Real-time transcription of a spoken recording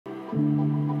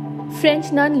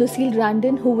French nun Lucile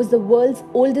Randon, who was the world's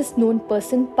oldest known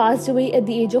person, passed away at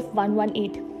the age of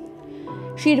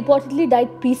 118. She reportedly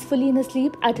died peacefully in her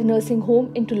sleep at a nursing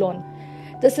home in Toulon.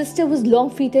 The sister was long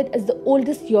feted as the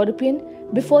oldest European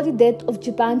before the death of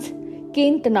Japan's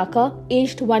Kane Tanaka,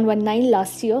 aged 119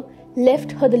 last year,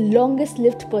 left her the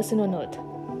longest-lived person on earth.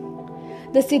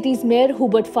 The city's mayor,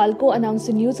 Hubert Falco, announced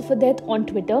the news of her death on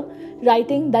Twitter,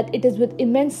 writing that it is with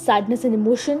immense sadness and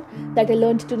emotion that I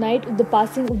learned tonight of the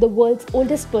passing of the world's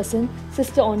oldest person,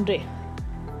 Sister Andre.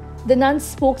 The nun's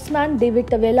spokesman, David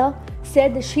Tavella,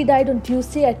 said that she died on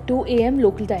Tuesday at 2 a.m.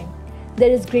 local time. There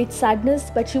is great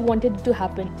sadness, but she wanted it to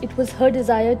happen. It was her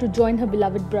desire to join her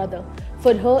beloved brother.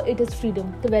 For her, it is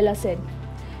freedom, Tavella said.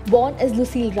 Born as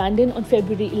Lucile Randon on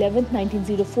February 11,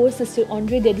 1904, Sister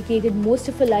Andre dedicated most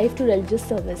of her life to religious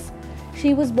service.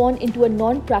 She was born into a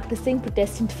non-practicing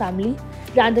Protestant family.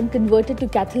 Randon converted to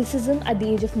Catholicism at the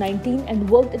age of 19 and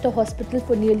worked at a hospital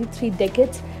for nearly 3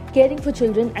 decades, caring for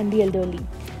children and the elderly.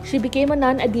 She became a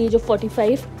nun at the age of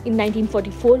 45 in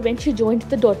 1944 when she joined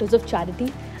the Daughters of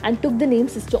Charity and took the name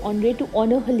Sister Andre to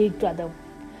honor her late brother.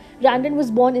 Randon was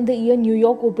born in the year New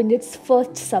York opened its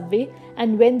first subway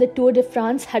and when the Tour de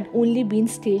France had only been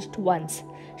staged once.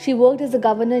 She worked as a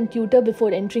governor and tutor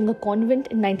before entering a convent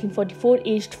in 1944,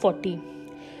 aged 40.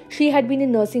 She had been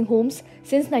in nursing homes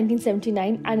since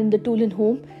 1979 and in the Toulon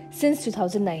home since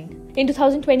 2009. In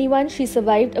 2021, she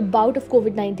survived a bout of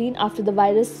COVID-19 after the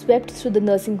virus swept through the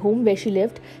nursing home where she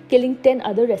lived, killing 10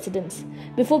 other residents.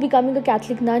 Before becoming a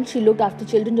Catholic nun, she looked after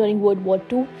children during World War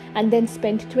II and then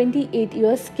spent 28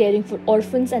 years caring for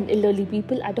orphans and elderly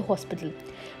people at a hospital.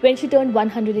 When she turned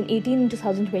 118 in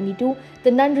 2022,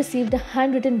 the nun received a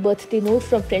handwritten birthday note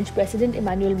from French President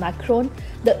Emmanuel Macron,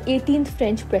 the 18th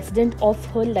French president of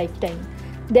her lifetime.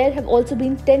 There have also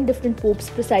been 10 different popes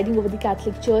presiding over the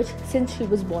Catholic Church since she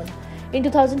was born. In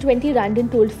 2020, Randon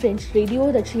told French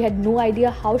radio that she had no idea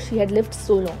how she had lived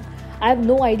so long. I have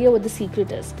no idea what the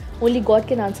secret is. Only God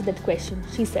can answer that question,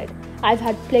 she said. I've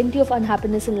had plenty of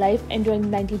unhappiness in life, and during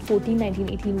the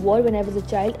 1914-1918 war when I was a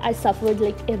child, I suffered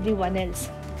like everyone else.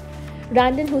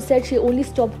 Randon, who said she only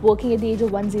stopped working at the age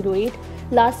of 108,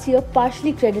 last year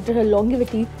partially credited her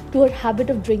longevity to her habit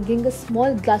of drinking a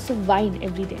small glass of wine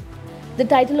every day. The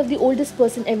title of the oldest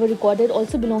person ever recorded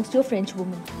also belongs to a French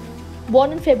woman.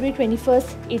 Born on February 21,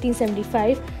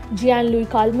 1875, Jean-Louis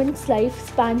Calment's life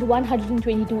spanned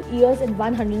 122 years and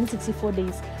 164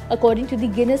 days, according to the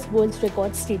Guinness World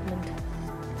Records statement.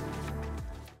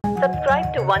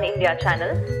 Subscribe to Oneindia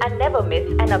channel and never miss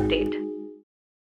an update.